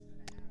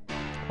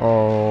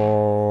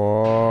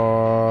Oh,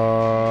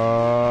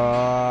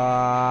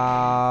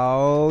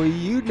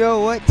 you know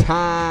what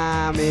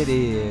time it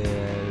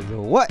is.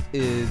 What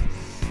is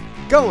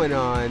going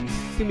on?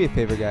 Do me a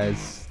favor,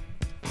 guys.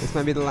 This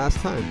might be the last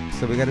time,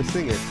 so we gotta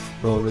sing it.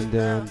 Rolling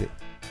down the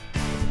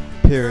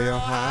Imperial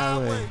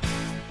Highway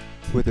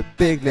with a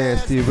big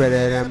nasty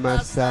redhead at my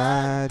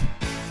side.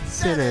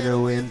 Sending a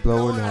wind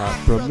blowing hot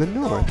from the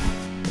north,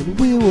 and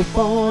we were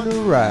born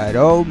to ride.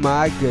 Oh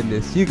my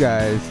goodness, you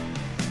guys.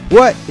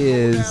 What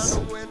is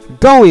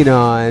going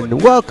on?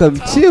 Welcome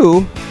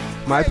to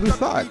My Blue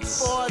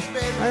Thoughts.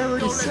 I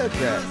already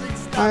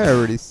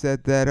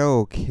said that.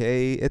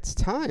 Okay, it's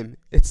time.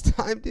 It's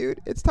time,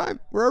 dude. It's time.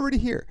 We're already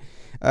here.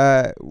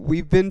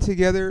 We've been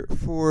together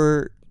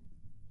for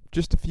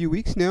just a few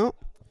weeks now,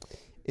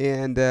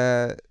 and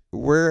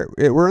we're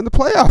in the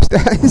playoffs,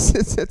 guys.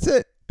 That's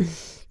it.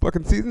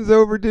 Fucking season's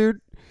over,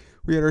 dude.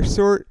 We had our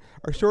short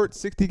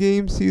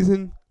 60-game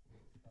season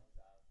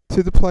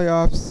to the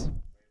playoffs.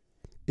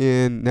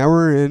 And now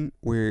we're in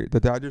where the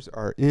Dodgers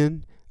are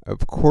in.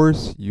 Of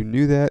course, you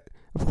knew that.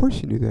 Of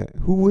course, you knew that.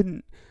 Who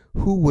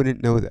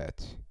wouldn't know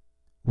that?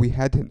 We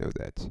had to know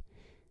that.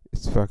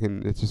 It's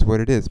just what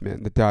it is,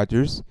 man. The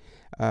Dodgers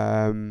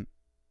are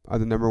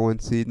the number one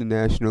seed in the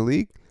National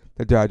League.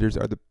 The Dodgers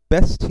are the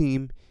best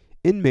team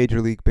in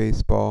Major League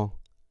Baseball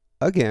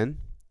again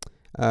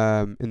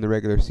in the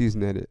regular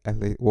season.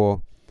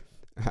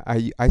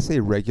 I say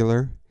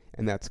regular,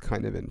 and that's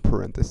kind of in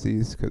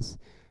parentheses because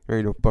there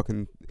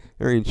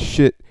ain't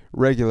shit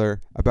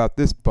regular about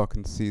this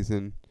bucking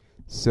season.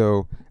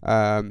 So,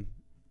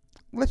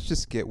 let's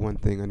just get one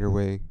thing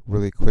underway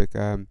really quick.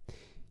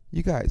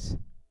 You guys,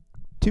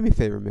 do me a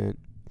favor, man.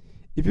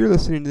 If you're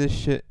listening to this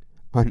shit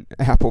on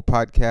Apple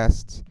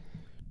Podcasts,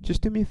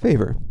 just do me a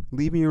favor.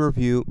 Leave me a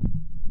review.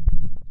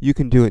 You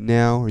can do it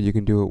now, or you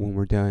can do it when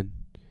we're done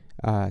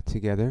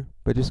together.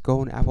 But just go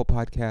on Apple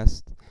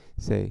Podcasts,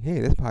 say, hey,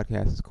 this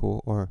podcast is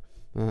cool, or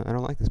I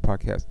don't like this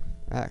podcast.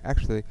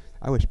 Actually,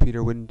 I wish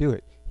Peter wouldn't do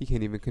it. He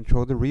can't even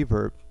control the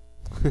reverb.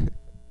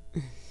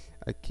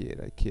 I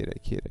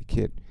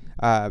kid.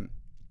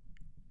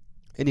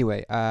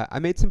 Anyway, I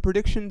made some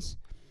predictions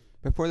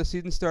before the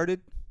season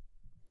started.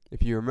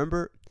 If you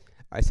remember,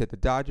 I said the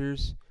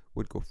Dodgers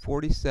would go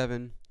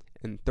 47-13,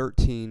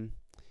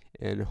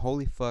 and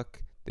holy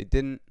fuck, they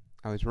didn't.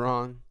 I was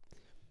wrong.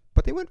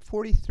 But they went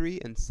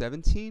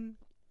 43-17,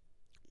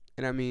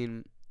 and I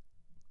mean,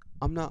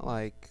 I'm not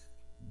like,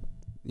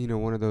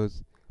 one of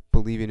those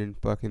believing in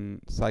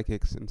fucking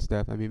psychics and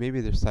stuff. I mean, maybe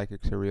their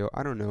psychics are real.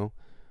 I don't know.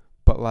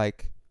 But,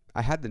 like,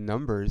 I had the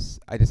numbers.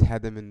 I just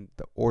had them in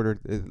the order.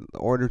 The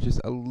order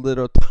just a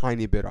little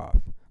tiny bit off.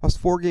 I was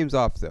 4 games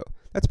off, though.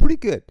 That's pretty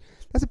good.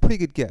 That's a pretty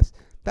good guess.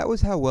 That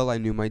was how well I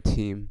knew my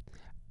team.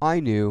 I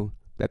knew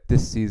that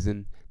this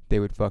season they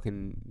were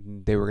going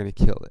to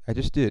kill it. I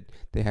just did.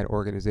 They had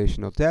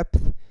organizational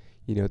depth.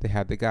 They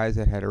had the guys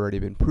that had already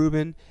been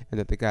proven, and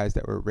that the guys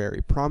that were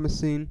very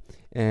promising,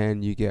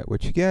 and you get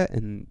what you get,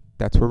 and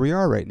that's where we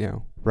are right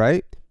now,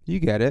 right? You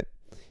get it.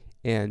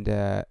 And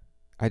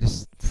I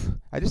just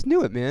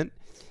knew it, man.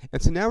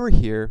 And so now we're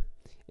here,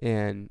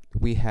 and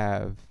we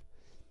have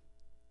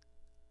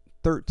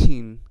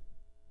 13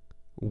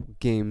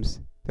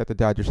 games that the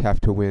Dodgers have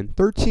to win.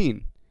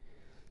 13.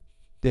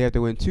 They have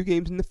to win 2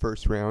 games in the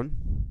first round,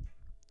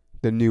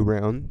 the new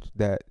round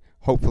that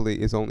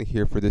hopefully is only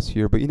here for this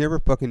year, but you never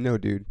fucking know,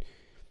 dude.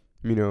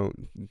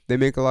 They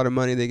make a lot of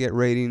money, they get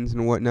ratings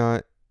and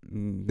whatnot.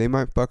 They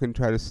might fucking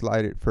try to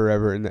slide it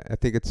forever, and I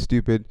think it's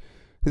stupid.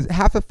 Because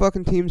half the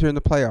fucking teams are in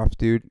the playoffs,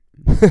 dude.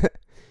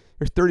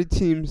 There's 30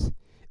 teams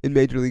in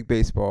Major League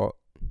Baseball.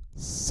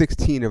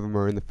 16 of them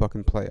are in the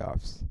fucking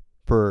playoffs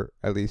for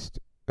at least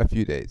a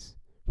few days,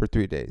 for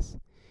 3 days.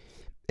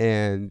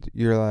 And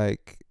you're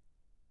like,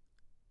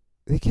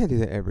 they can't do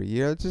that every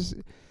year. It's just,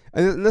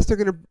 unless they're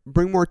going to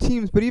bring more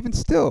teams. But even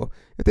still,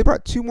 if they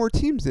brought 2 more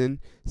teams in,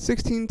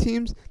 16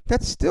 teams,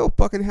 that's still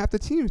fucking half the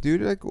teams,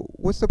 dude. Like,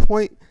 what's the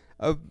point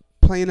of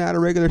playing out a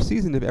regular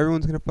season if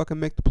everyone's going to fucking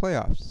make the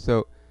playoffs?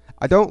 So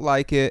I don't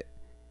like it,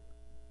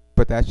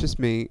 but that's just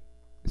me.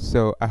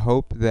 So I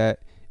hope that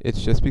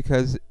it's just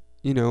because,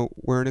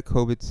 we're in a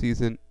COVID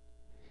season,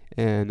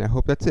 and I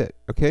hope that's it,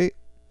 okay?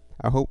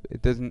 I hope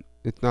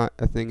it's not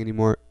a thing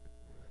anymore.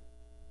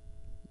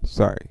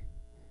 Sorry.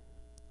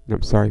 And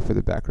I'm sorry for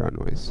the background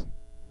noise.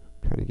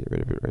 I'm trying to get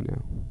rid of it right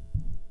now.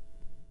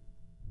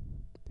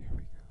 There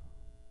we go.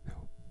 No,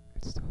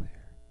 it's still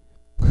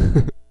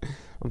there.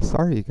 I'm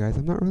sorry, you guys.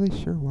 I'm not really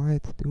sure why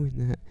it's doing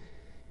that.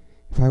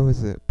 If I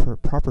was a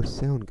proper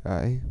sound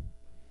guy,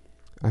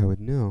 I would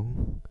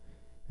know.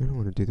 I don't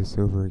want to do this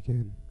over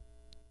again.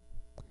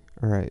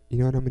 Alright, you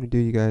know what I'm going to do,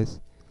 you guys?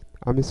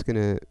 I'm just going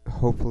to,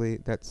 hopefully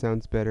that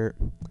sounds better.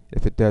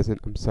 If it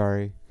doesn't, I'm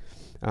sorry.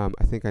 I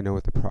think I know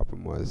what the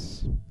problem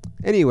was.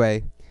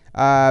 Anyway,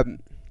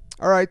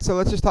 alright, so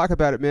let's just talk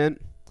about it, man.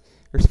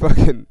 I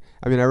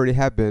already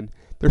have been.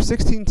 There's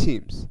 16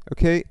 teams,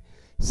 okay?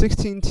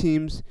 16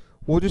 teams.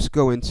 We'll just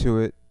go into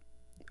it,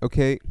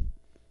 okay?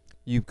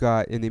 You've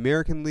got, in the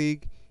American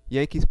League,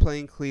 Yankees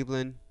playing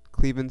Cleveland.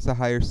 Cleveland's the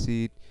higher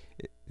seed.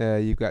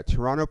 You've got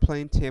Toronto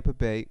playing Tampa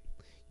Bay.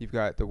 You've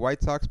got the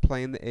White Sox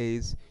playing the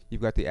A's.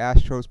 You've got the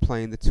Astros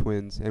playing the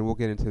Twins, and we'll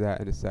get into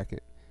that in a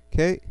second.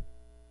 Okay?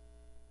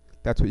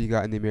 That's what you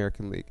got in the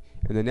American League.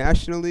 In the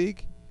National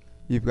League,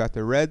 you've got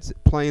the Reds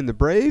playing the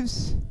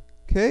Braves.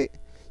 Okay?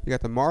 You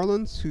got the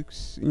Marlins,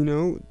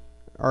 who,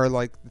 are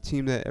like the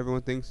team that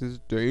everyone thinks is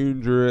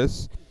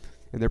dangerous,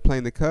 and they're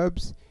playing the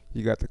Cubs.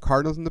 You got the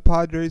Cardinals and the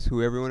Padres,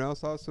 who everyone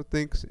else also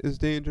thinks is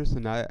dangerous,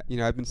 and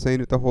I've been saying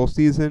it the whole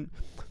season.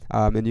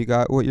 And you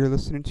got what you're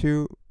listening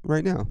to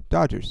right now,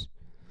 Dodgers.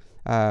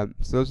 So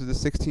those are the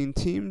 16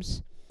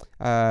 teams.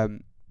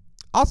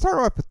 I'll start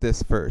off with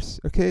this first.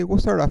 Okay, we'll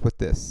start off with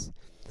this.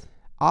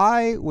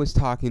 I was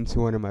talking to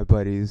one of my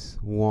buddies,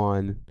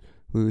 Juan,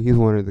 he's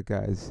one of the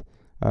guys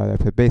that I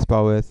play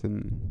baseball with,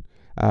 and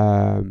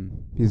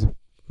he's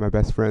my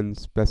best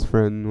friend's best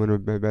friend, one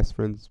of my best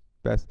friend's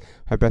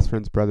my best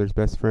friend's brother's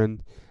best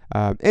friend.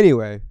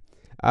 Anyway,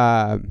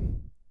 I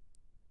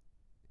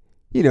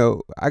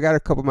got a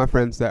couple of my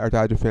friends that are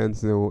Dodger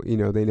fans, and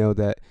they know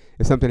that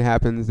if something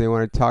happens, they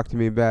want to talk to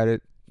me about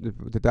it,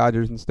 the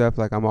Dodgers and stuff.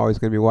 Like, I'm always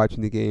going to be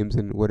watching the games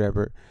and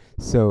whatever.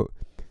 So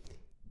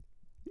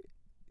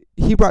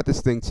he brought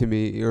this thing to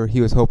me, or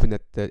he was hoping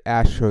that the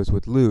Astros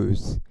would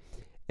lose,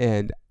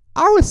 and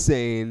I was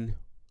saying,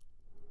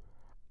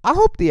 I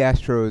hope the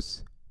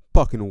Astros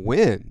fucking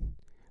win.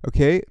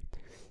 Okay?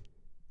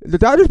 The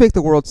Dodgers make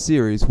the World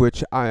Series,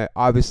 which I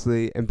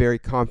obviously am very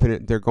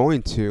confident they're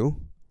going to.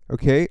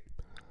 Okay?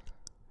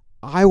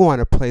 I want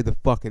to play the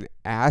fucking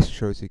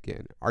Astros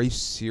again. Are you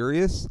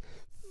serious?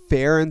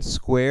 Fair and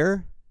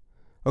square?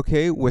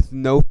 Okay? With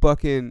no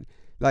fucking,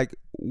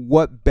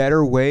 what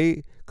better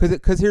way?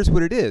 Because here's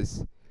what it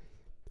is.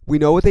 We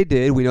know what they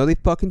did. We know they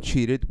fucking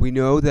cheated. We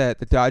know that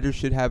the Dodgers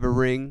should have a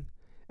ring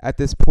at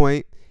this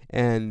point.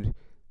 And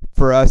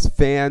for us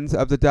fans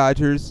of the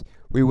Dodgers,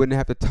 we wouldn't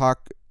have to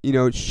talk,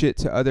 shit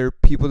to other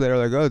people that are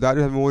like, oh, the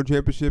Dodgers haven't won a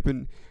championship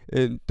in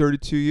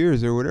 32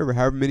 years or whatever,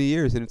 however many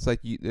years. And it's like,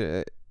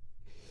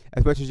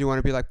 as much as you want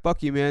to be like,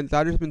 fuck you, man, the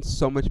Dodgers have been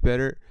so much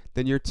better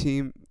than your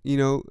team,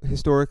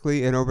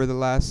 historically and over the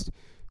last,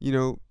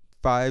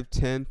 5,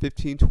 10,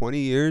 15, 20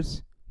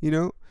 years,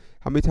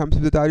 How many times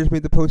have the Dodgers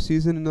made the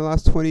postseason in the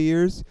last 20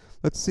 years?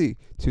 Let's see.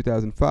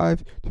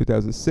 2005,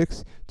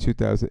 2006,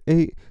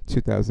 2008,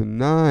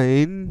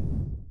 2009.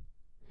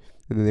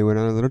 And then they went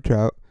on a little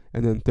drought.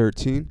 And then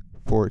 13,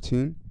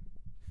 14,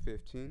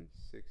 15,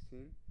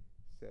 16,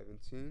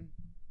 17,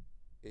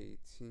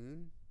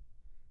 18,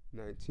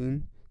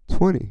 19,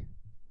 20.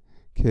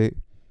 Okay.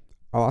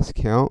 I lost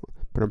count,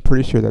 but I'm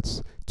pretty sure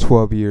that's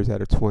 12 years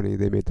out of 20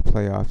 they made the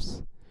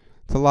playoffs.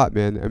 It's a lot,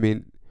 man. I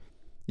mean,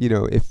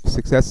 if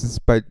success is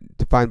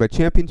defined by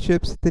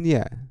championships, then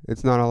yeah,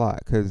 it's not a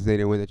lot because they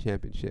didn't win the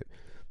championship.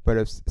 But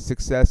if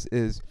success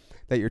is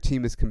that your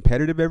team is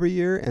competitive every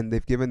year and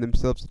they've given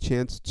themselves a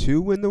chance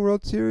to win the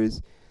World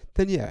Series,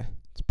 then yeah,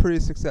 it's pretty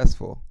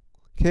successful.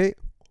 Okay?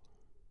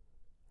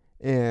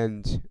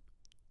 And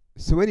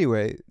so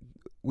anyway,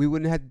 we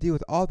wouldn't have to deal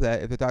with all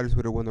that if the Dodgers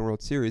would have won the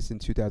World Series in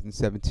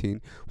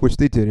 2017, which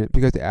they didn't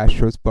because the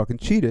Astros fucking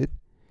cheated.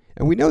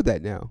 And we know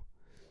that now.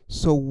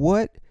 So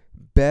what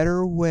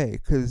better way?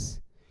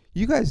 Because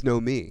you guys know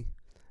me.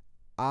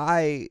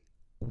 I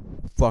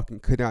fucking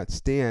could not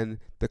stand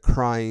the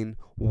crying,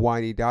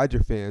 whiny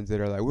Dodger fans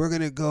that are like, we're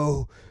going to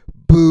go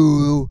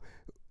boo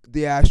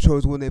the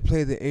Astros when they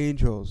play the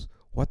Angels.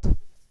 What the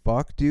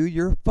fuck, dude?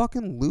 You're a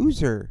fucking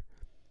loser.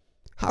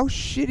 How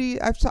shitty,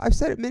 I've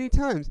said it many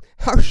times,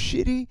 how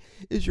shitty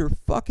is your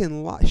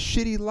fucking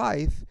shitty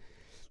life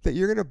that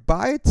you're going to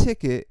buy a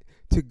ticket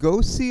to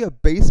go see a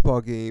baseball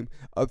game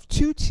of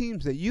two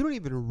teams that you don't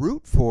even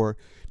root for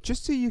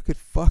just so you could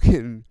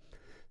fucking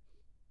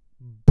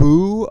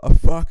boo a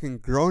fucking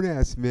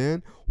grown-ass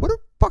man? What a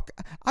fuck.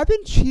 I've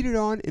been cheated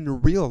on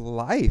in real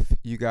life,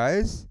 you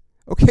guys.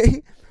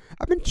 Okay?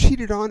 I've been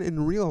cheated on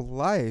in real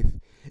life.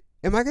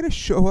 Am I going to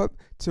show up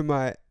to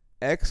my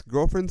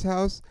ex-girlfriend's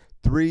house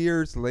 3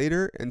 years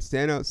later and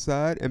stand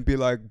outside and be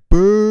like,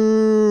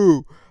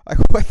 boo? Like,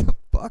 what the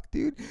fuck,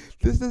 dude?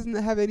 This doesn't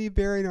have any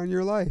bearing on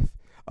your life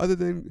other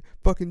than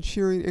fucking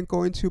cheering and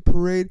going to a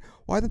parade.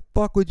 Why the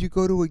fuck would you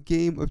go to a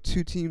game of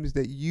two teams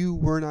that you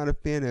were not a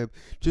fan of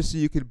just so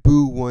you could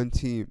boo one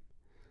team?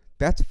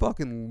 That's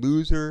fucking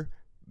loser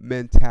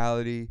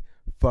mentality,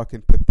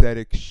 fucking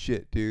pathetic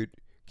shit, dude.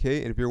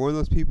 Okay? And if you're one of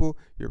those people,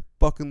 you're a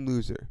fucking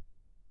loser.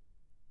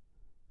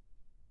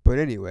 But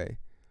anyway,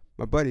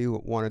 my buddy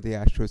wanted the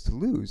Astros to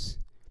lose.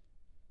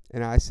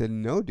 And I said,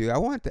 no, dude, I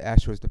want the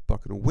Astros to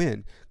fucking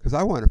win because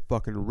I want a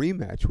fucking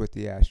rematch with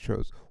the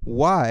Astros.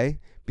 Why?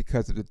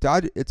 Because if the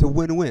Dodgers, it's a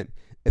win-win.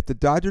 If the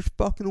Dodgers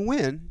fucking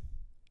win,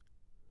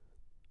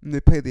 and they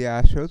play the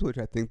Astros, which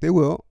I think they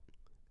will,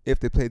 if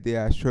they played the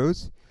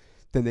Astros,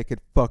 then they could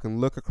fucking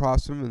look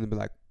across them and be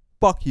like,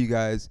 fuck you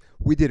guys,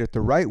 we did it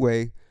the right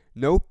way,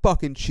 no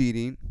fucking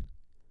cheating,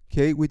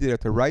 okay, we did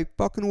it the right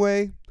fucking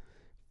way,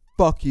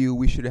 fuck you,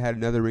 we should have had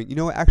another ring. You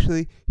know what,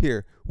 actually,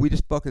 here, we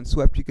just fucking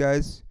swept you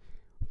guys,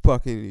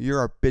 fucking, you're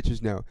our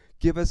bitches now.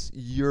 give us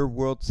your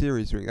World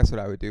Series ring. That's what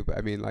I would do. But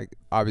I mean, like,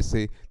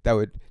 obviously that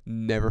would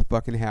never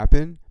fucking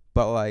happen,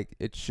 but like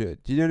it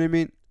should. Do you know what I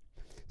mean?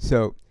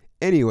 So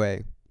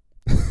anyway,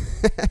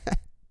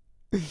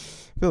 I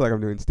feel like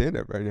I'm doing stand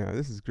up right now.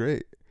 This is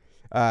great.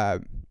 I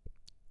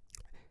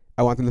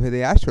want them to play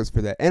the Astros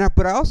for that,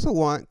 but I also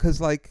want, cause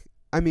like,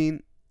 I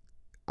mean,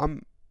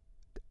 I'm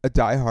a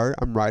diehard.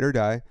 I'm ride or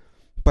die,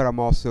 but I'm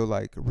also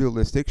like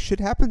realistic. Shit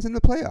happens in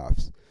the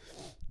playoffs.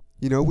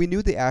 You know, we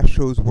knew the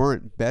Astros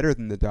weren't better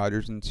than the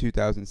Dodgers in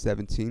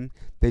 2017.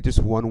 They just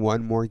won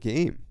one more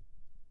game,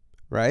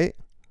 right?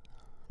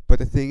 But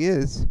the thing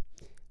is,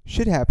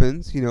 shit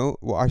happens. You know,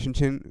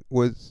 Washington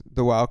was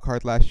the wild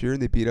card last year,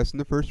 and they beat us in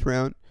the first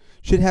round.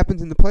 Shit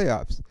happens in the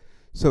playoffs.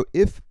 So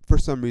if, for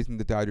some reason,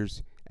 the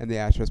Dodgers and the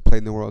Astros played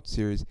in the World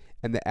Series,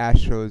 and the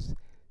Astros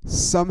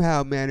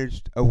somehow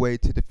managed a way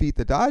to defeat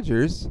the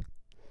Dodgers,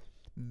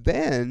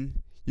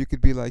 then you could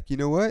be like, you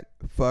know what?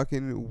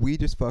 We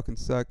just fucking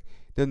suck.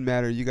 Doesn't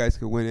matter. You guys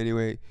could win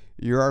anyway.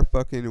 You're our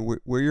fucking,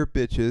 we're your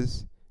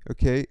bitches.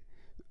 Okay?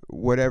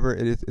 Whatever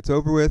it is, it's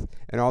over with.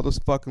 And all those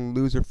fucking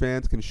loser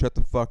fans can shut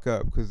the fuck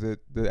up, because the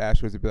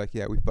Astros would be like,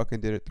 yeah, we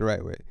fucking did it the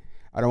right way.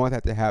 I don't want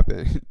that to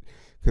happen,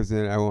 because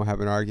then I won't have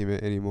an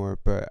argument anymore.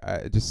 But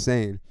just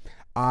saying,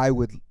 I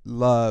would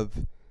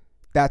love,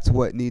 that's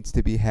what needs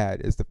to be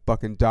had, is the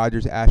fucking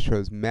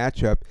Dodgers-Astros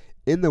matchup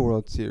in the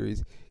World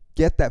Series.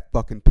 Get that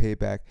fucking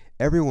payback.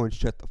 Everyone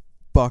shut the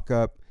fuck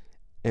up.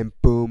 And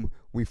boom,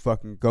 we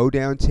fucking go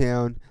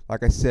downtown.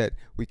 Like I said,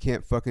 we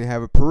can't fucking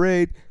have a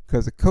parade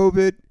because of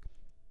COVID,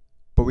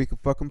 but we can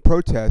fucking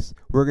protest.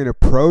 We're going to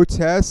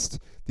protest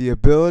the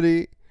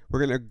ability. We're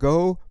going to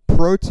go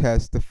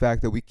protest the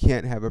fact that we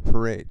can't have a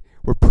parade.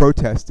 We're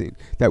protesting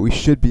that we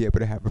should be able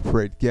to have a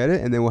parade. Get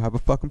it? And then we'll have a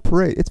fucking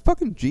parade. It's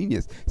fucking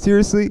genius.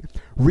 Seriously,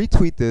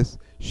 retweet this.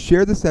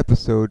 Share this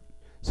episode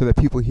so that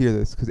people hear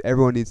this, because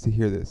everyone needs to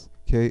hear this.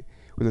 Okay?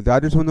 When the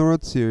Dodgers win the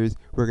World Series,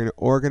 we're going to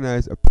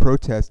organize a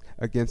protest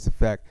against the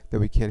fact that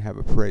we can't have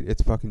a parade.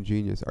 It's fucking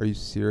genius. Are you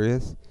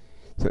serious?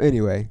 So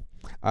anyway,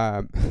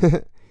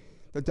 the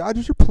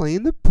Dodgers are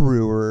playing the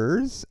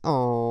Brewers.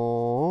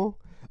 Aww.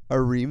 A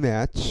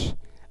rematch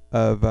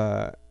of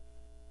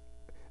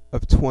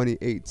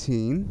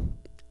 2018.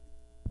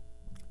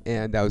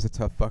 And that was a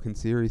tough fucking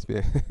series,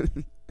 man.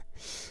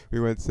 We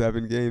went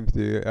 7 games,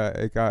 dude.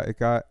 It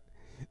got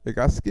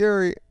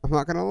scary. I'm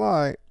not going to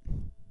lie.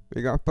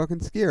 It got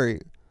fucking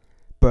scary.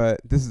 But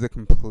this is a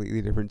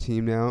completely different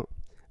team now.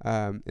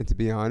 And to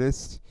be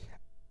honest,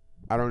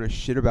 I don't know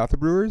shit about the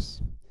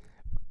Brewers.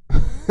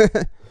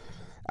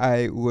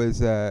 I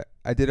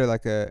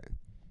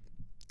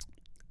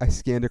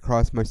scanned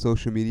across my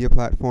social media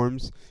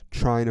platforms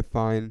trying to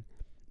find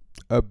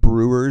a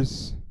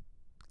Brewers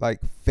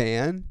like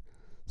fan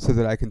so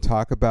that they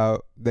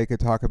could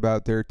talk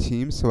about their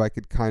team, so I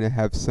could kind of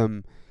have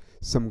some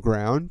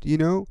ground, you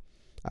know.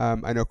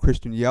 I know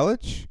Christian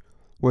Yelich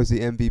was the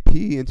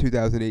MVP in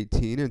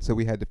 2018, and so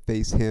we had to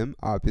face him,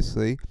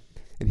 obviously,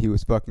 and he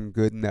was fucking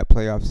good in that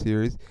playoff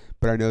series.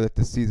 But I know that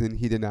this season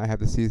he did not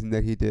have the season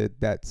that he did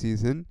that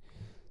season.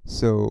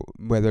 So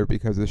whether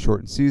because of the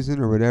shortened season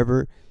or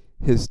whatever,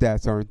 his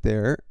stats aren't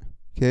there.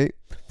 Okay,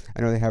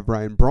 I know they have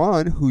Ryan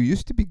Braun, who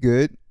used to be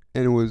good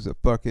and was a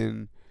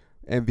fucking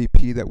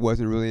MVP that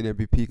wasn't really an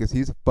MVP because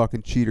he's a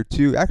fucking cheater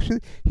too.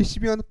 Actually, he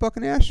should be on the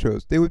fucking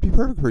Astros. They would be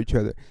perfect for each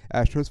other.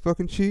 Astros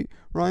fucking cheat,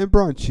 Ryan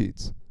Braun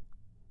cheats.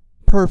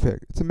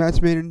 Perfect. It's a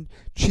match made in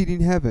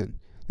cheating heaven.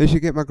 They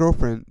should get my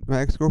ex-girlfriend,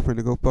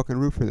 to go fucking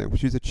root for them.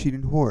 She's a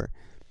cheating whore.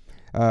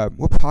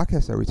 What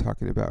podcast are we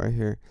talking about right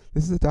here?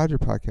 This is a Dodger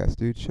podcast,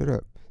 dude. Shut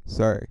up.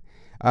 Sorry.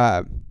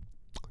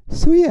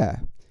 So yeah,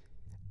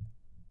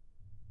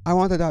 I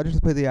want the Dodgers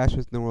to play the Astros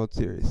in the World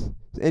Series.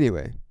 So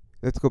anyway,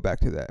 let's go back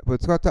to that.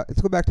 But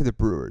let's go back to the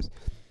Brewers.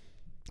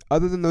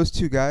 Other than those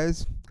two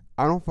guys,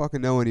 I don't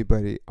fucking know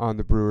anybody on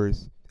the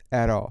Brewers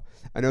at all.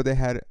 I know they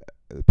had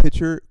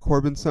pitcher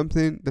Corbin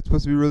something that's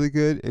supposed to be really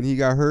good, and he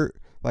got hurt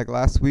like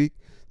last week,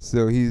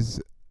 so his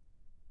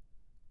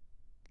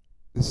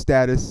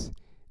status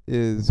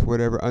is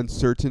whatever,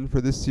 uncertain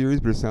for this series,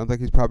 but it sounds like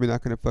he's probably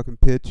not going to fucking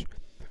pitch.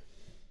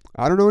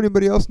 I don't know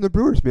anybody else in the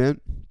Brewers, man.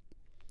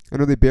 I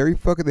know they barely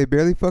fucking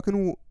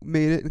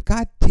made it, and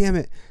god damn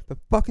it, the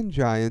fucking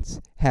Giants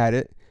had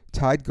it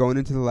tied going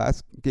into the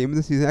last game of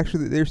the season.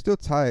 Actually, they're still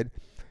tied,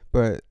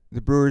 but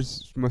the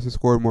Brewers must have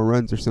scored more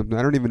runs or something.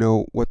 I don't even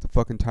know what the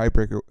fucking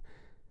tiebreaker.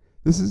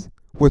 This is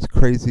what's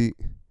crazy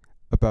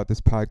about this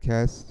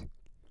podcast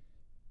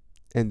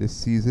and this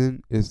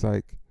season is,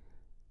 like,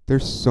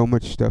 there's so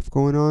much stuff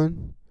going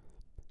on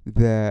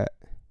that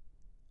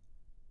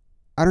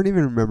I don't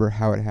even remember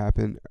how it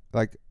happened.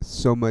 Like,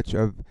 so much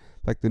of,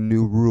 like, the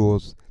new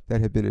rules that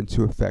have been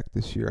into effect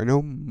this year. I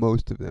know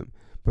most of them,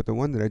 but the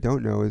one that I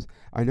don't know is,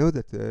 I know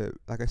that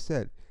like I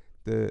said,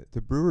 the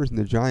Brewers and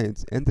the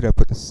Giants ended up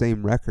with the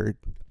same record,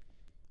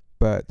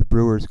 but the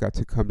Brewers got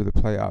to come to the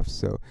playoffs.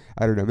 So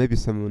I don't know. Maybe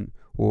someone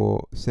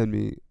will send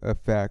me a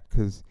fact,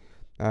 because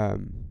a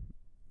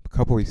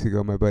couple weeks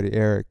ago, my buddy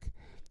Eric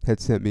had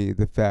sent me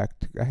the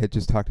fact. I had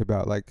just talked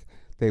about, like,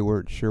 they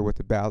weren't sure what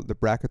the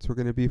brackets were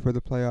going to be for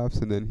the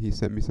playoffs, and then he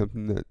sent me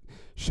something that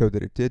showed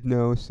that it did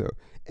know. So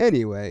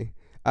anyway,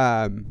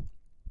 I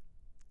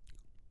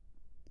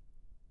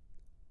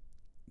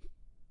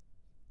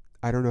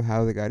don't know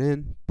how they got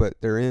in, but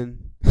they're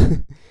in.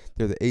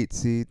 They're the 8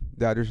 seed.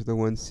 Dodgers are the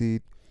 1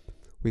 seed.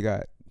 We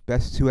got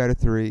best 2 out of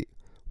 3.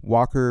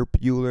 Walker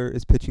Buehler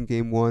is pitching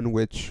game 1,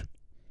 which,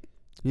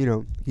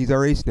 he's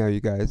our ace now,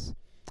 you guys.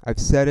 I've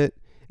said it,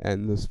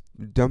 and those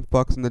dumb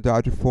fucks in the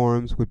Dodger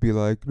forums would be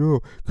like, no,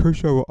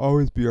 Kershaw will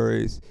always be our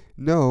ace.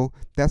 No,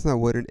 that's not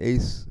what an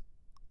ace,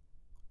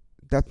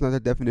 that's not the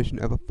definition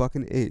of a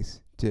fucking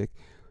ace, dick.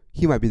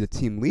 He might be the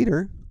team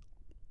leader,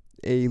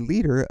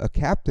 a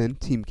captain,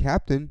 team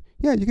captain.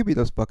 Yeah, you could be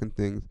those fucking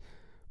things.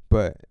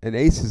 But an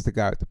ace is the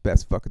guy with the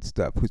best fucking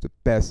stuff, who's the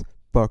best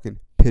fucking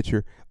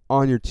pitcher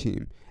on your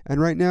team.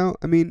 And right now,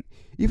 I mean,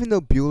 even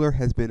though Buehler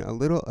has been a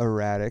little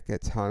erratic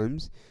at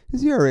times,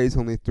 his ERA is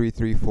only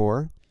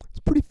 3.34. It's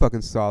pretty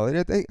fucking solid.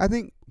 I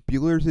think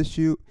Buehler's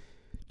issue,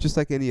 just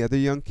like any other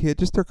young kid,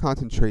 just their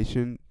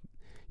concentration.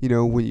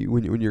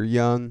 When you're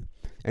young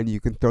and you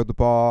can throw the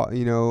ball,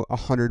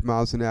 100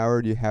 miles an hour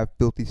and you have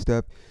filthy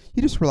stuff,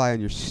 you just rely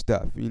on your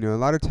stuff. A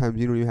lot of times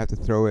you don't even have to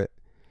throw it.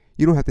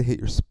 You don't have to hit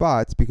your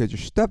spots because your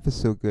stuff is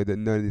so good that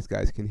none of these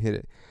guys can hit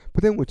it.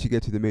 But then once you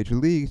get to the major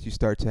leagues, you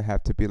start to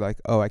have to be like,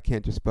 oh, I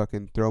can't just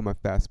fucking throw my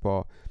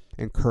fastball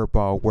and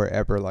curveball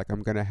wherever. Like,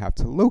 I'm going to have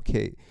to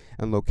locate.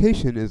 And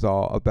location is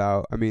all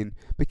about,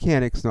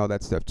 mechanics and all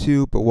that stuff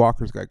too. But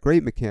Walker's got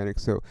great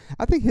mechanics. So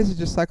I think his is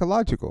just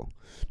psychological.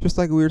 Just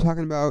like we were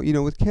talking about,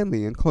 with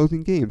Kenley and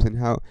closing games and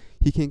how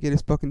he can't get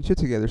his fucking shit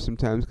together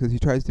sometimes because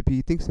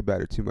he thinks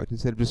about it too much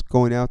instead of just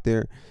going out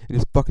there and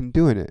just fucking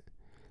doing it.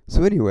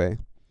 So anyway,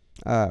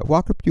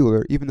 Walker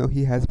Buehler, even though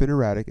he has been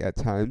erratic at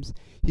times,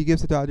 he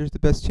gives the Dodgers the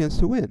best chance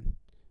to win.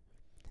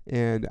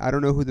 And I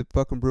don't know who the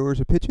fucking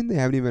Brewers are pitching. They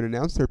haven't even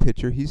announced their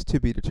pitcher. He's to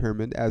be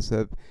determined as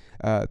of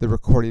the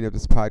recording of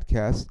this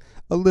podcast.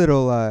 A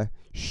little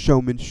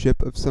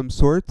showmanship of some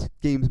sort.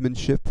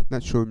 Gamesmanship.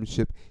 Not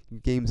showmanship.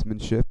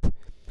 Gamesmanship.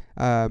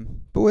 But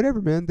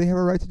whatever, man. They have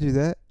a right to do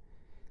that.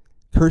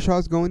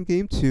 Kershaw's going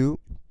game 2.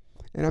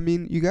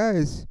 And you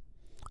guys,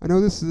 I know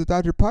this is a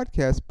Dodger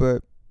podcast,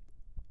 but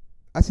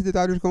I see the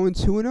Dodgers going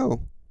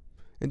 2-0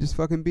 and just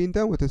fucking being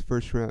done with this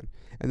first round.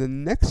 And the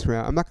next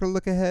round, I'm not going to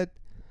look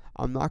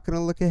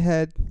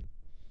ahead.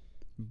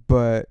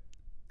 But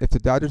if the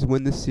Dodgers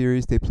win this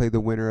series, they play the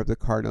winner of the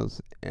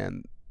Cardinals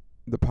and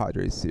the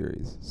Padres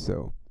series.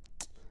 So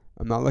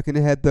I'm not looking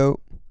ahead, though.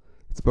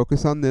 Let's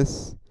focus on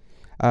this.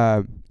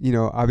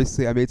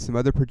 Obviously I made some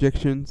other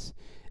predictions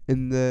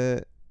in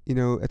the,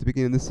 at the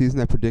beginning of the season.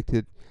 I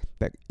predicted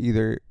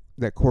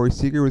that Corey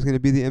Seager was going to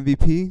be the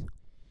MVP.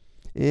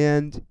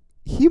 And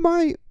he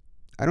might.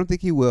 I don't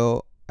think he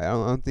will. I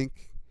don't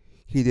think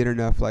he did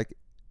enough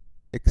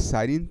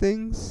exciting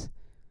things,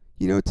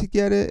 to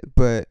get it.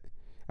 But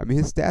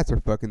his stats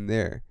are fucking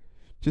there.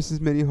 Just as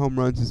many home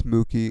runs as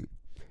Mookie,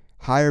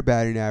 higher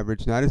batting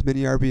average, not as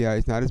many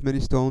RBIs, not as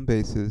many stolen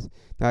bases,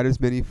 not as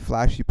many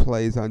flashy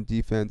plays on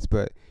defense.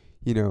 But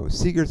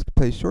Seager's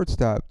plays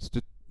shortstop. It's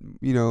just,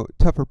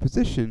 tougher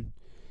position.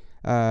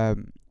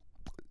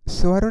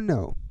 So I don't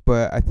know,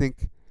 but I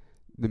think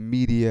the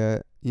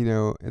media,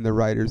 and the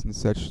writers and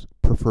such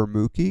prefer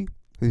Mookie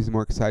because he's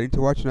more exciting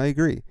to watch, and I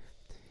agree.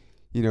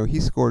 He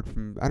scored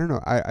from, I don't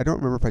know, I don't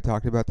remember if I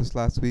talked about this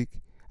last week.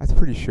 I'm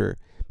pretty sure.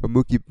 But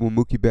when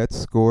Mookie Betts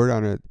scored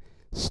on a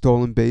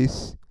stolen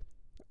base,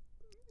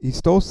 he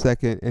stole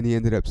second, and he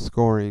ended up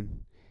scoring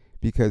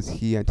because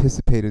he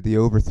anticipated the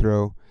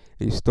overthrow,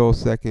 and he stole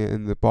second,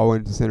 and the ball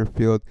went into center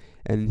field,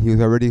 and he was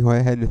already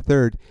ahead in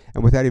third,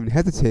 and without even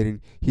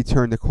hesitating, he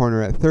turned the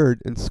corner at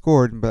third and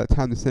scored, and by the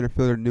time the center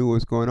fielder knew what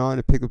was going on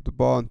and picked up the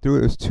ball and threw it,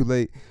 it was too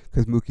late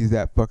because Mookie's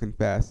that fucking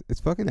fast.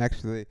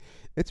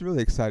 It's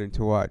really exciting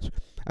to watch.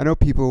 I know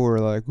people were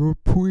like, oh,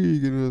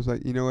 Puig, and I was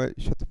like, you know what,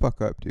 shut the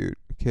fuck up, dude,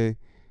 okay?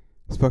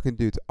 This fucking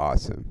dude's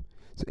awesome.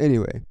 So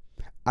anyway,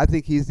 I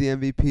think he's the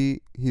MVP.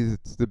 He's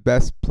the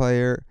best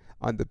player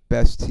on the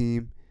best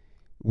team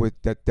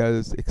that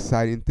does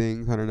exciting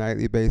things on a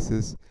nightly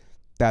basis.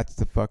 That's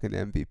the fucking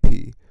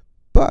MVP.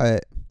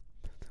 But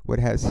what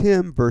has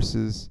him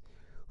versus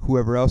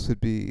whoever else would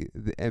be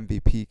the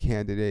MVP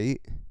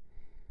candidate?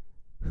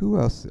 Who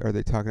else are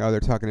they talking? Oh, they're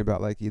talking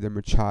about either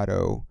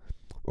Machado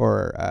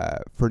or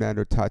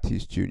Fernando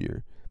Tatis Jr.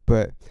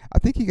 But I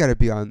think you got to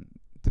be on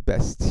the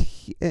best.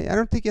 I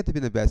don't think you have to be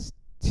on the best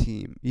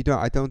team.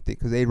 I don't think,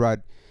 because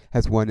A-Rod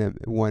has one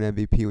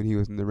MVP when he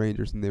was in the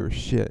Rangers and they were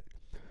shit.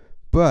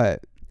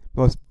 But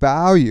most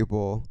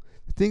valuable,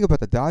 the thing about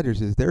the Dodgers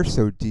is they're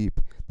so deep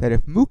that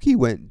if Mookie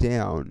went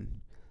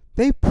down,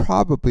 they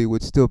probably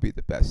would still be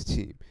the best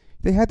team.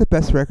 They had the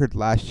best record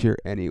last year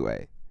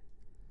anyway.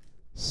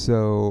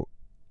 So,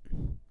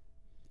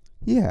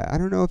 yeah, I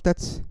don't know if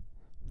that's...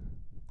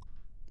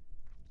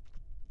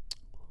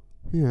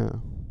 Yeah.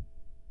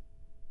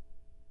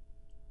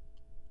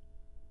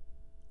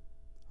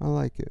 I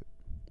like it.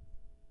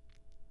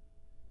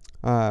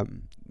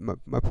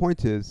 My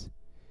point is,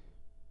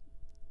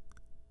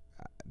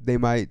 they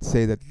might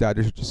say that the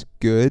Dodgers are just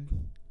good,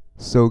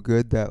 so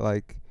good that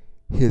like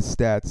his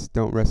stats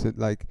don't rest it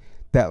like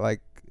that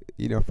like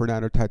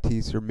Fernando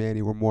Tatis or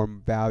Manny were more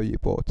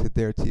valuable to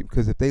their team,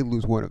 because if they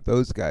lose one of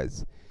those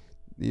guys,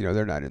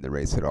 they're not in the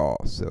race at all.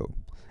 So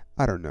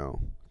I don't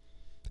know.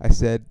 I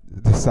said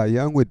the Cy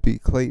Young would be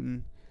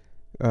Clayton,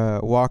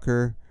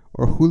 Walker,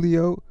 or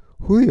Julio.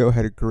 Julio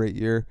had a great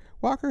year.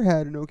 Walker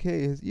had an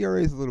okay. His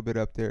ERA is a little bit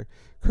up there.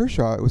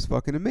 Kershaw, it was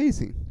fucking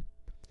amazing.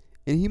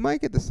 And he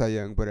might get the Cy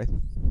Young, but I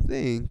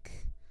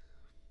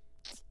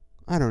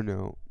don't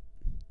know.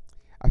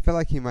 I feel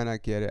like he might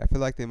not get it. I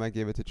feel like they might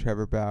give it to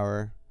Trevor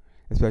Bauer,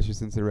 especially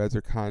since the Reds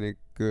are kind of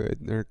good.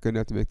 They're good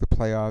enough to make the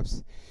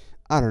playoffs.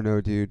 I don't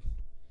know, dude.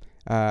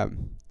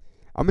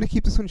 I'm going to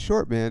keep this one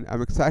short, man.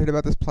 I'm excited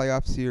about this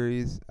playoff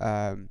series.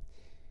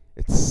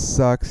 It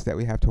sucks that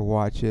we have to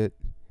watch it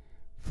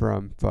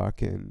from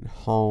fucking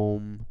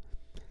home.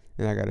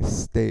 And I got to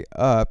stay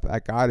up. I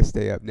got to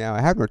stay up now.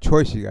 I have no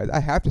choice, you guys. I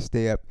have to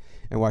stay up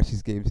and watch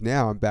these games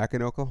now. I'm back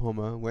in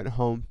Oklahoma. Went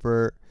home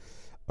for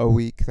a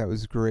week. That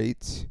was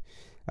great.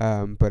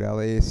 But LA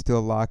is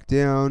still locked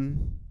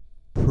down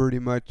pretty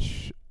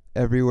much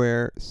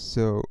everywhere.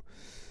 So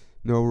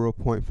no real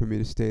point for me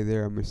to stay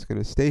there. I'm just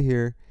going to stay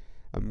here.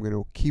 I'm going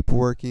to keep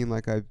working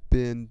like I've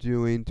been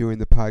doing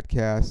the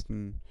podcast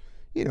and,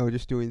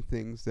 just doing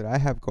things that I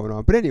have going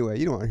on. But anyway,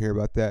 you don't want to hear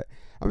about that.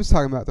 I'm just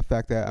talking about the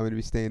fact that I'm going to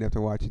be staying up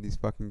and watching these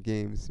fucking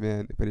games,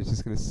 man. But it's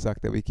just going to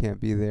suck that we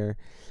can't be there.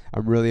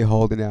 I'm really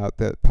holding out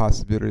the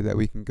possibility that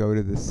we can go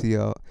to the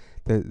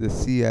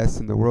CS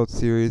and the World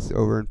Series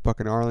over in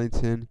fucking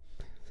Arlington.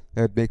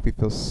 That would make me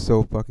feel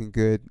so fucking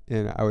good,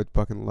 and I would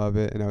fucking love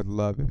it. And I would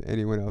love if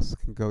anyone else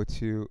can go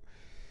to.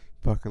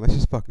 Let's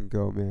just fucking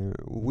go, man.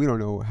 We don't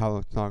know how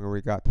long longer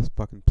we got this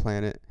fucking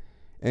planet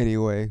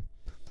anyway.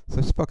 So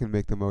let's fucking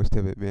make the most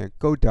of it, man.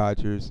 Go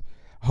Dodgers.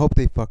 I hope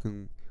they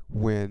fucking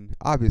win.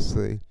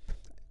 Obviously,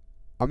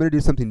 I'm going to do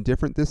something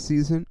different this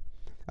season.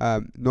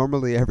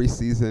 Normally every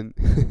season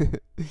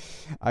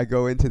I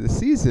go into the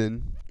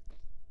season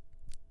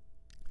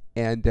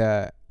and,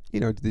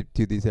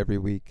 do these every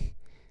week.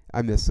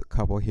 I miss a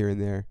couple here and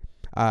there.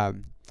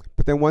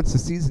 But then once the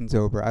season's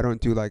over, I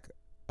don't do like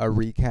a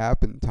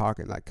recap and talk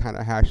and like kind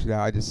of hash it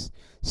out. I just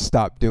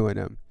stop doing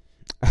them,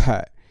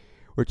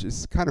 which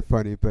is kind of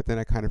funny. But then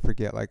I kind of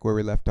forget like where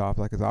we left off.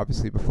 Like it's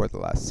obviously before the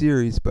last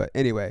series. But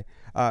anyway,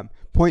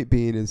 point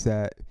being is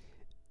that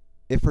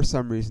if for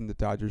some reason the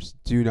Dodgers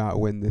do not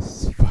win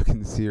this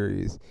fucking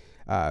series,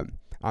 I'm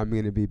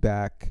going to be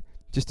back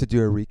just to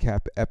do a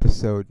recap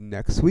episode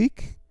next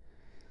week.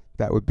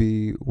 That would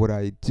be what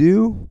I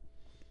do.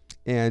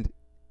 And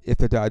if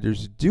the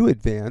Dodgers do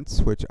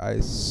advance, which I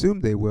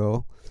assume they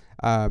will,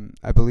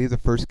 I believe the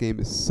first game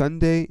is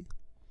Sunday,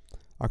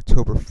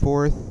 October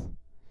 4th.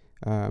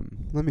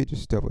 Let me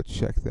just double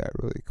check that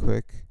really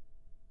quick.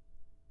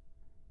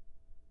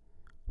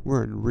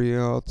 We're in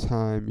real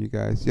time, you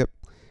guys. Yep.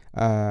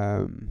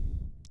 Game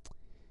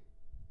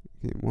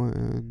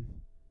 1,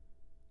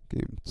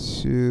 Game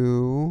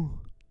 2,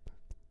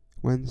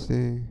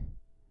 Wednesday,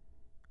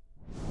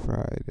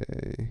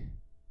 Friday,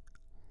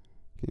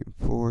 Game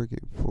 4,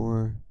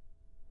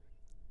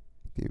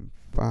 Game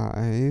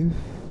 5.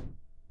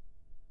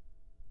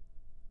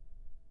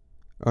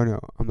 Oh no,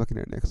 I'm looking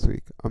at next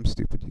week. I'm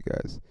stupid, you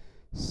guys.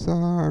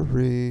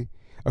 Sorry.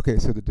 Okay,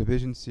 so the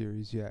division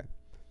series, yeah.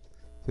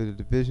 So the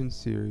division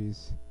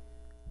series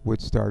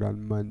would start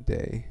on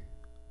Monday.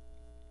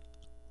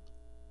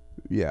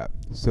 Yeah,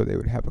 so they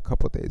would have a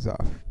couple days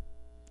off.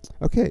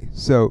 Okay,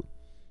 so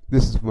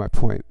this is my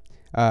point.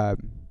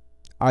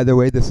 Either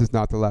way, this is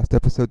not the last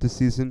episode this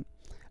season.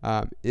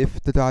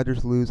 If the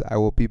Dodgers lose, I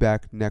will be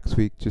back next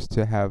week just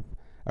to have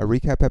a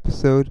recap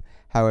episode.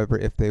 However,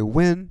 if they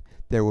win,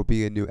 there will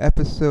be a new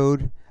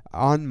episode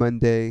on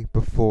Monday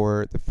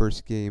before the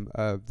first game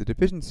of the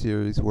division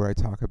series where I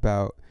talk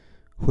about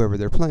whoever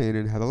they're playing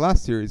and how the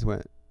last series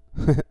went.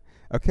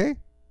 Okay?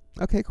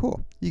 Okay,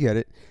 cool. You get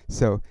it.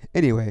 So,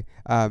 anyway,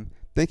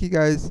 thank you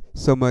guys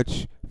so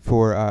much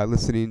for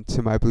listening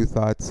to my Blue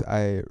Thoughts.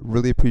 I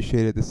really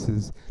appreciate it. This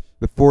is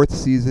the 4th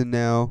season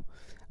now.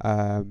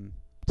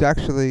 It's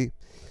actually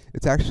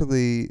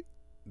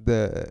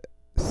the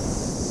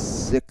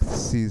 6th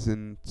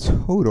season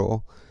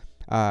total.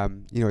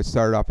 It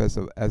started off as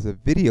a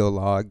video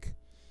log,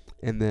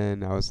 and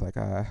then I was like,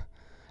 I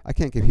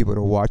can't get people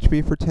to watch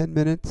me for 10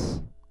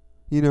 minutes,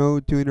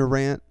 doing a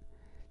rant.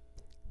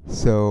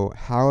 So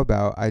how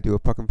about I do a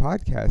fucking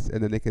podcast,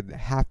 and then they could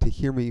have to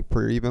hear me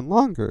for even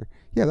longer?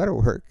 Yeah,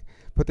 that'll work.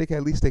 But they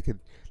could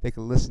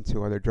listen to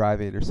while they're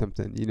driving or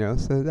something,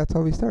 So that's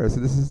how we started.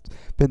 So this has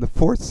been the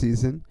 4th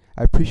season.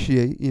 I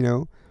appreciate,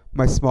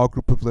 my small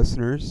group of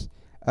listeners.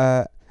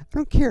 I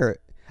don't care.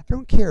 I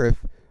don't care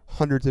if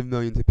hundreds of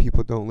millions of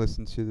people don't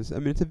listen to this. I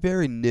mean, it's a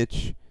very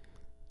niche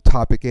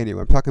topic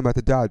anyway. I'm talking about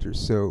the Dodgers.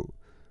 So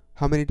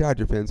how many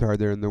Dodger fans are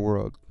there in the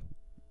world?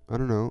 I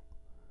don't know.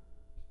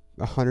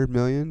 100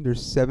 million?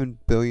 There's 7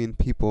 billion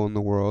people in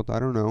the world. I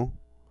don't know.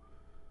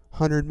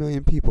 100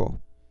 million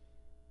people.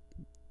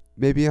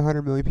 maybe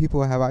 100 million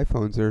people have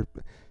iPhones or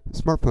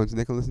smartphones and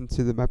they can listen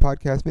to my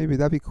podcast. Maybe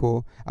that'd be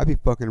cool. I'd be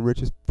fucking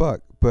rich as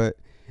fuck. But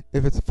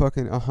if it's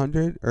fucking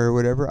 100 or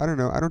whatever, I don't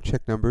know. I don't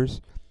check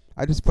numbers.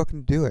 I just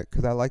fucking do it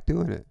because I like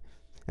doing it.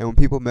 And when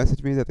people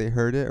message me that they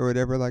heard it or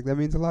whatever, like, that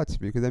means a lot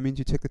to me because that means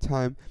you took the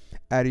time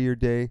out of your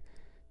day,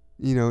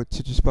 you know,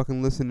 to just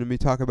fucking listen to me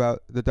talk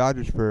about the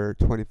Dodgers for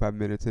 25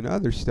 minutes and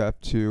other stuff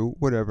too,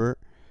 whatever.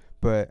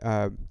 But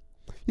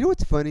you know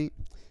what's funny?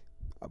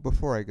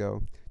 Before I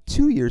go,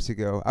 2 years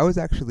ago, I was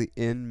actually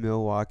in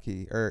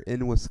Milwaukee or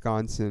in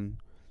Wisconsin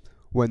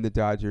when the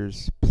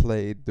Dodgers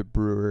played the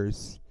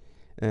Brewers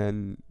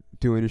and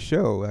doing a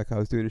show. Like, I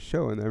was doing a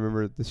show, and I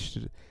remember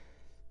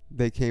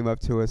they came up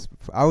to us.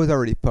 I was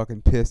already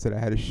fucking pissed that I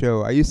had a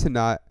show. I used to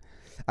not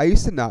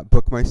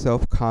book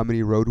myself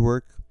comedy road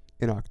work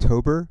in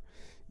October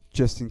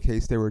just in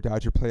case there were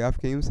Dodger playoff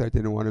games that I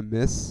didn't want to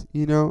miss,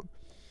 you know.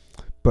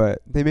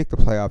 But they make the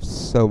playoffs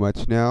so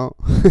much now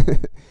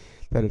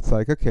that it's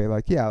like, okay,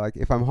 like, yeah, like,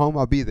 if I'm home,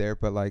 I'll be there.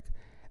 But, like,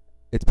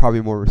 it's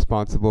probably more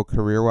responsible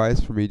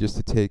career-wise for me just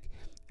to take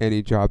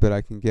any job that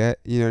I can get,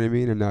 you know what I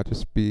mean? And not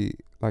just be,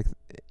 like,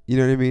 you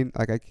know what I mean?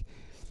 Like,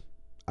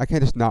 I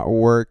can't just not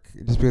work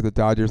just because the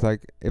Dodgers,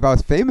 like, if I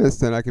was famous,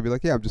 then I could be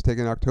like, yeah, I'm just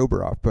taking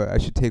October off. But I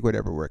should take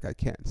whatever work I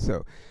can.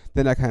 So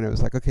then I kind of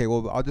was like, okay,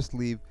 well, I'll just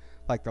leave,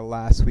 like, the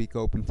last week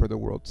open for the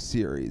World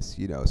Series,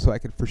 you know, so I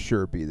could for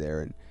sure be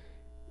there. And,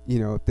 you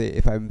know,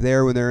 if I'm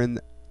there when they're in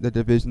the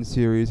Division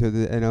Series or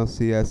the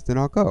NLCS, then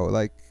I'll go.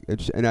 Like,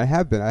 and I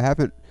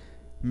haven't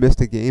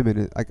missed a game in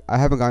it. Like, I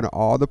haven't gone to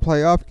all the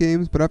playoff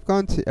games, but I've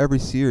gone to every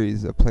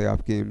series of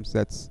playoff games.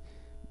 That's,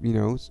 you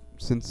know,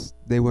 since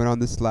they went on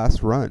this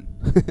last run,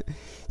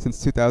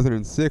 since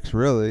 2006,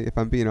 really, if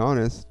I'm being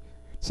honest.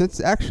 Since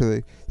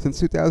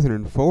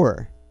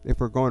 2004, if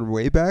we're going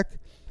way back.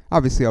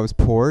 Obviously, I was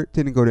poor,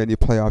 didn't go to any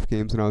playoff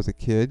games when I was a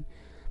kid.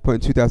 But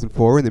in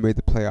 2004, when they made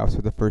the playoffs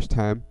for the first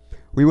time,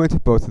 we went to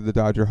both of the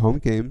Dodger home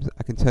games,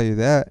 I can tell you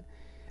that.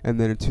 And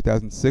then in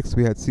 2006,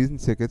 we had season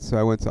tickets, so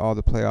I went to all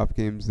the playoff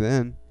games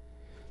then.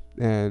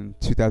 And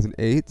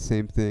 2008,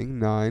 same thing,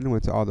 9,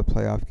 went to all the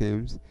playoff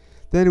games.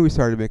 Then we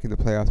started making the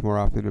playoffs more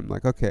often. I'm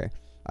like, okay,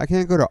 I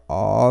can't go to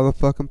all the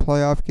fucking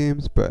playoff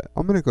games, but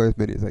I'm going to go as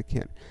many as I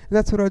can. And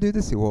that's what I'll do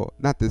this season. Well,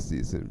 not this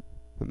season.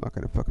 I'm not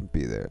going to fucking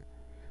be there.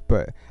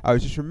 But I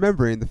was just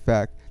remembering the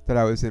fact that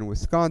I was in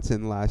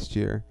Wisconsin last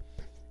year.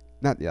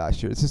 Not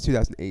last year, this is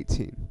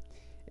 2018.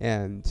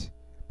 And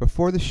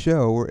before the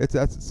show,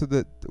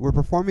 we're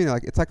performing,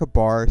 like, it's like a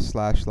bar /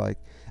 like,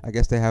 I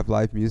guess they have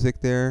live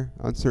music there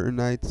on certain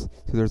nights.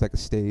 So there's like a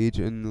stage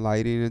and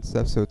lighting and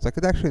stuff. So it's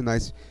actually a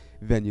nice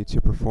venue to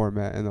perform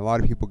at, and a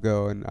lot of people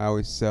go, and I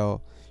always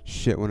sell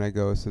shit when I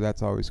go, so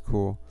that's always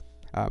cool.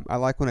 I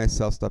like when I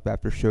sell stuff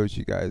after shows,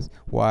 you guys.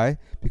 Why?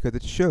 Because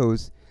it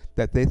shows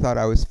that they thought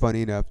I was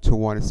funny enough to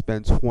want to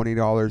spend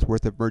 $20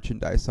 worth of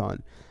merchandise on.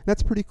 And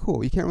that's pretty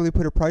cool. You can't really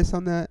put a price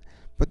on that,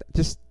 but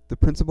just the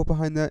principle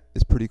behind that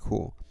is pretty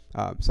cool.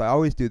 So I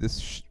always do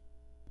this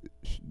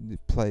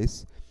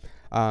place.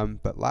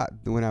 But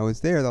when I was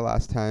there the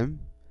last time,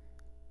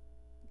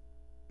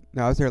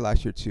 no, I was there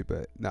last year too,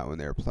 but not when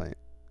they were playing.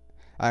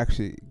 I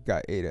actually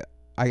ate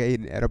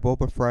an edible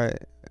before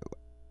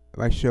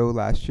my show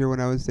last year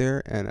when I was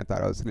there, and I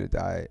thought I was going to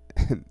die.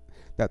 And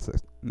that's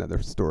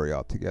another story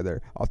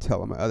altogether. I'll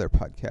tell on my other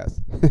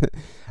podcast.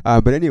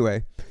 But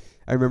anyway,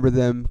 I remember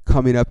them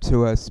coming up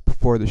to us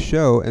before the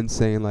show and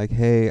saying, like,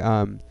 hey,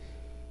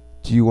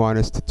 do you want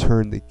us to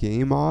turn the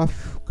game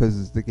off?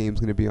 Because the game's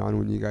going to be on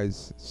when you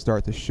guys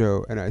start the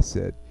show. And I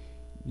said,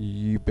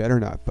 you better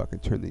not fucking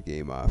turn the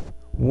game off.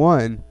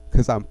 1,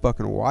 because I'm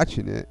fucking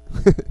watching it.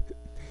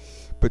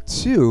 But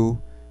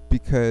 2,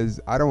 because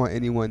I don't want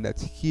anyone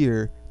that's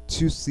here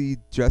to see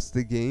just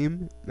the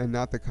game and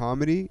not the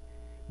comedy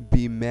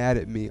be mad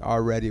at me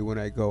already when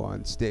I go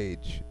on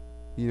stage.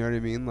 You know what I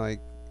mean? Like,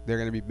 they're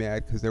going to be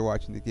mad because they're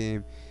watching the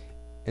game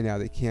and now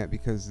they can't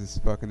because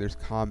there's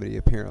comedy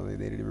apparently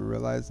and they didn't even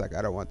realize. Like,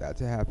 I don't want that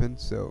to happen.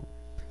 So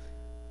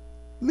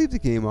leave the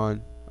game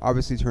on.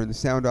 Obviously turn the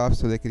sound off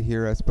so they could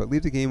hear us, but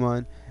leave the game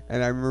on.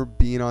 And I remember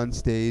being on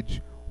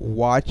stage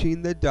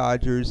watching the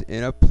Dodgers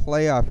in a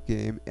playoff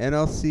game,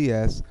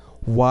 NLCS,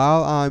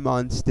 while I'm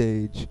on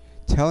stage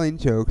telling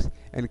jokes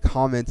and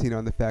commenting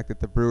on the fact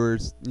that the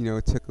Brewers,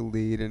 took a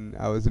lead and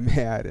I was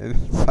mad. And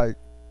it's like,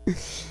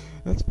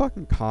 that's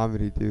fucking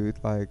comedy,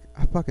 dude. Like,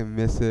 I fucking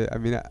miss it. I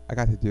mean, I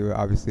got to do it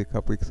obviously a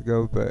couple weeks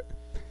ago, but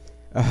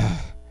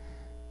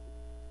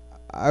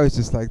I was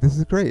just like, this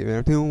is great, man.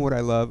 I'm doing what I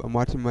love. I'm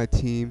watching my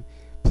team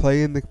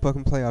play in the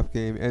fucking playoff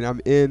game, and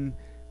I'm in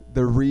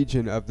the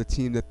region of the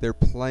team that they're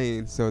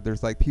playing, so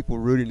there's like people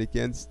rooting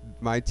against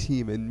my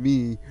team and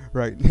me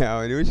right now,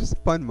 and it was just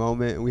a fun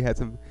moment, and we had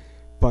some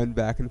fun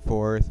back and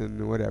forth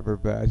and whatever.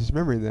 But I just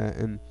remembering that,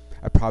 and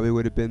I probably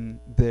would have been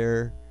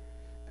there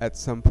at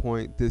some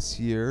point this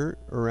year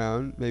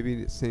around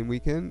maybe the same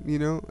weekend.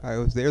 I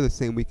was there the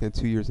same weekend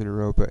 2 years in a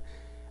row, but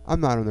I'm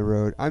not on the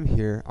road. I'm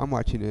here. I'm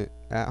watching it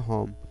at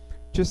home,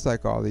 just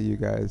like all of you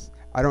guys.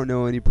 I don't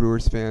know any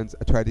Brewers fans.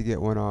 I tried to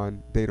get one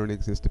on. They don't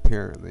exist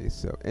apparently.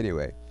 So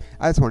anyway,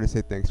 I just want to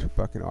say thanks for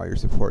fucking all your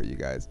support, you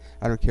guys.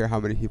 I don't care how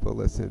many people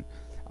listen.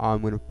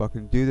 I'm going to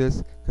fucking do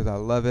this because I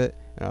love it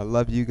and I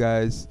love you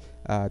guys.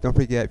 Don't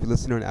forget, if you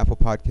listen on Apple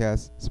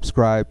Podcasts,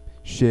 subscribe,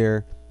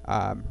 share,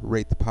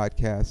 rate the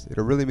podcast.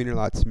 It'll really mean a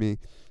lot to me.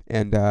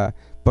 And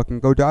fucking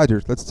go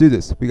Dodgers. Let's do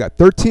this. We got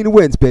 13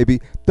 wins, baby.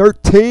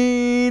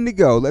 13 to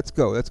go. Let's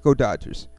go. Let's go Dodgers.